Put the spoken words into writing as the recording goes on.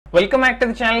Welcome back to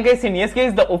the channel, guys. In yes,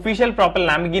 guys, the official proper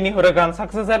Lamborghini Huracan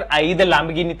Successor, i.e. the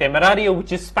Lamborghini Temerario,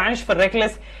 which is Spanish for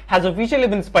reckless, has officially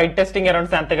been Spied testing around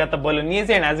Santa Gata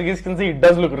Bolognese, and as you guys can see, it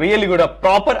does look really good. A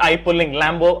proper eye-pulling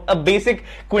Lambo, a basic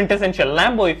quintessential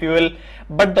Lambo, if you will.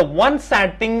 But the one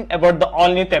sad thing about the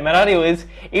all-new Temerario is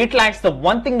it lacks the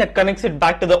one thing that connects it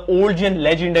back to the old gen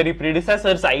legendary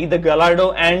predecessors, i.e. the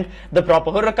Gallardo and the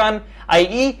proper Huracan,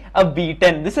 i.e. a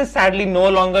V10. This is sadly no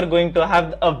longer going to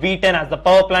have a V10 as the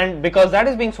power plant because that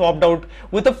is being swapped out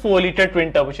with a 4-liter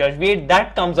twin turbocharged V8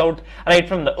 that comes out right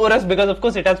from the urus, because of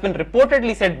course it has been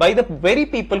reportedly said by the very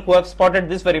people who have spotted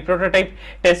this very prototype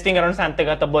testing around Santa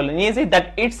Gata Bolognese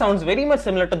that it sounds very much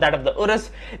similar to that of the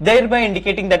urus, thereby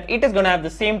indicating that it is going to have the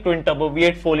same twin turbo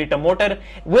V8 4-liter motor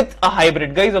with a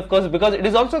hybrid, guys, of course, because it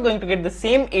is also going to get the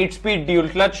same 8-speed dual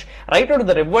clutch right out of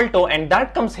the revuelto, and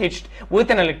that comes hitched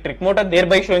with an electric motor,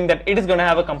 thereby showing that it is going to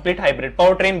have a complete hybrid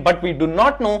powertrain. But we do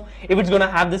not know if it's going to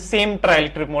have the same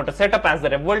tri-electric motor setup as the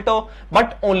revuelto,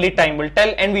 but only time will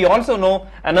tell. And we also know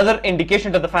another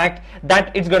indication to the fact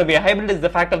that it's going to be a hybrid is the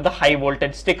fact of the high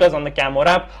voltage stickers on the camo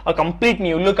wrap, a complete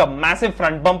new look, a massive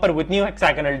front bumper with new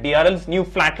hexagonal DRLs, new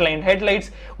flat-lined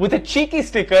headlights with a cheeky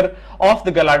sticker of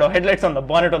the Gallardo headlights on the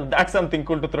bonnet. Well, that's something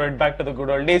cool to throw it back to the good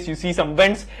old days. You see some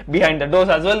vents behind the doors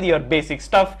as well, your basic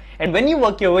stuff. And when you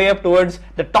work your way up towards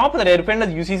the top of the rear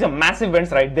fenders, you see some massive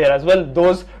vents right there as well,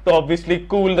 those to obviously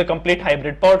cool the complete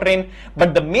hybrid powertrain.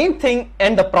 But the main thing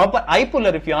and the proper eye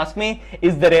puller, if you ask me,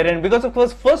 is the rear end, because of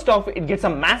course first off it gets a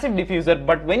massive diffuser,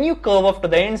 but when you curve off to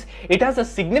the ends it has a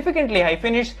significantly high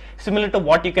finish similar to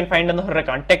what you can find on the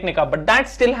Huracan Technica, but that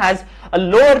still has a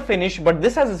lower finish, but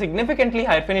this has a significantly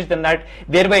higher finish than that,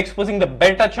 thereby exposing the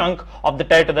belter chunk of the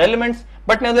tire to the elements.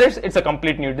 But nevertheless, it's a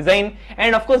complete new design,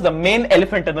 and of course the main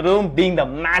elephant in the room being the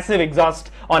massive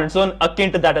exhaust on its own,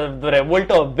 akin to that of the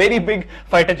revuelto, a very big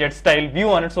fighter jet style view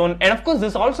on its own. And of course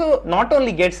this also not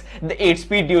only gets the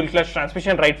 8-speed dual clutch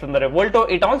transmission right from the revuelto,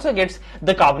 it also gets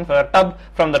the carbon fiber tub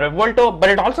from the revuelto, but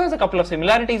it also has a couple of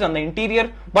similarities on the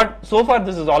interior. But so far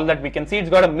this is all that we can see. It's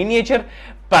got a miniature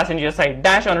passenger side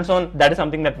dash on its own. That is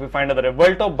something that we find on the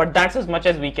revuelto, but that's as much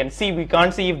as we can see. We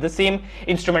can't see if the same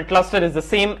instrument cluster is the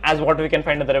same as what we can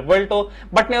find on the revuelto,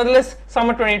 but nevertheless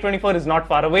summer 2024 is not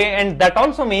far away, and that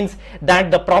also means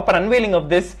that the proper unveiling of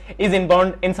this is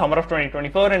inbound in summer of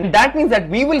 2024, and that means that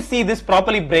we will see this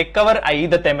properly break cover, i.e.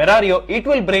 the Temerario. It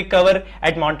will break cover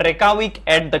at Monterey Car Week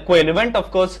at the Quail event,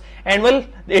 of course, and well,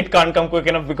 it can't come quick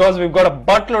enough because we've got a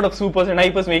buttload of supers and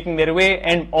hypers making their way,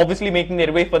 and obviously making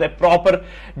their way for their proper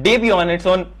debut on its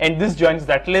own, and this joins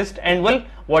that list. And well,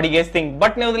 what do you guys think?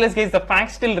 But nevertheless, guys, the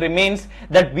fact still remains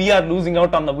that we are losing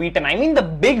out on the V10. I mean, the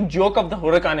big joke of the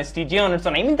Huracan STJ on its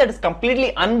own, I mean, that is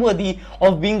completely unworthy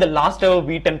of being the last ever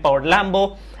V10 powered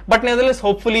Lambo. But nevertheless,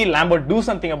 hopefully Lambo do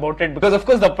something about it, because of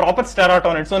course the proper Starot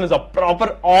on its own is a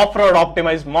proper off-road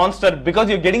optimized monster, because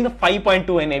you're getting the 5.2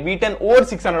 NA V10 over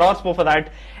 600 horsepower for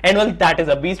that, and well, that is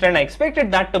a beast, and I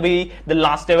expected that to be the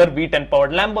last ever V10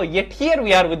 powered Lambo. Yet here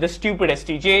we are with the stupid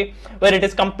STJ, where it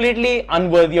is completely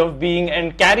unworthy of being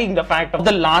and carrying the fact of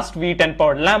the last V10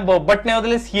 powered Lambo. But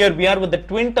nevertheless, here we are with the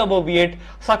twin turbo V8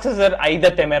 successor,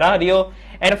 either Temerario.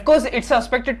 And of course, it's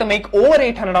suspected to make over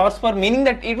 800 horsepower, meaning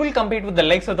that it will compete with the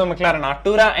likes of the McLaren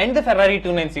Artura and the Ferrari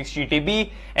 296 GTB.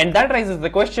 And that raises the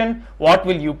question, what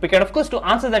will you pick? And of course, to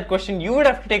answer that question, you would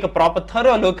have to take a proper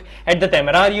thorough look at the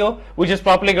Temerario, which is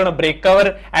probably going to break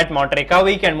cover at Monterey Car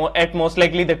Week and at most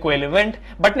likely the Quail event.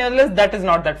 But nevertheless, that is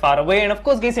not that far away. And of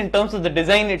course, guys, in terms of the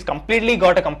design, it's completely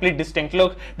got a complete distinct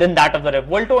look than that of the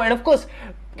revuelto. And of course,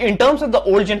 in terms of the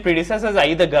old gen predecessors,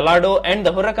 i.e. the Gallardo and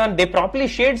the Huracan, they properly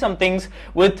shared some things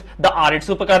with the R8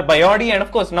 supercar by Audi, and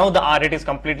of course now the R8 is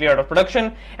completely out of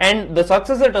production, and the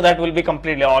successor to that will be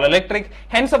completely all electric.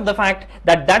 Hence of the fact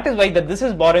that that is why that this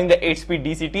is borrowing the 8-speed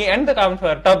DCT and the carbon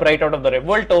fiber tub right out of the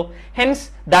revuelto.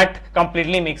 Hence that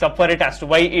completely makes up for it as to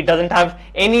why it doesn't have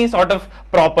any sort of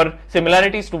proper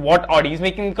similarities to what Audi is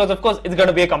making, because of course it's going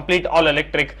to be a complete all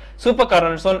electric supercar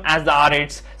on its own as the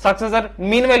R8's successor.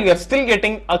 Meanwhile, we are still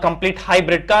getting a complete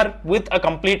hybrid car with a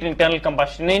complete internal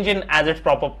combustion engine as its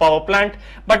proper power plant.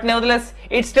 But nevertheless,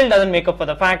 it still doesn't make up for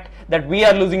the fact that we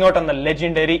are losing out on the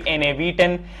legendary NA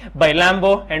V10 by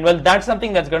Lambo, and well, that's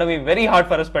something that's going to be very hard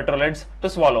for us petrolheads to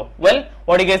swallow. Well,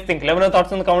 what do you guys think? Let me know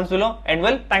thoughts in the comments below, and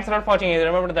well, thanks a lot for watching.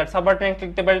 Remember that sub button and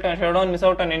click the bell to ensure you don't miss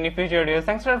out on any future videos.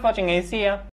 Thanks a lot for watching. See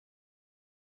ya.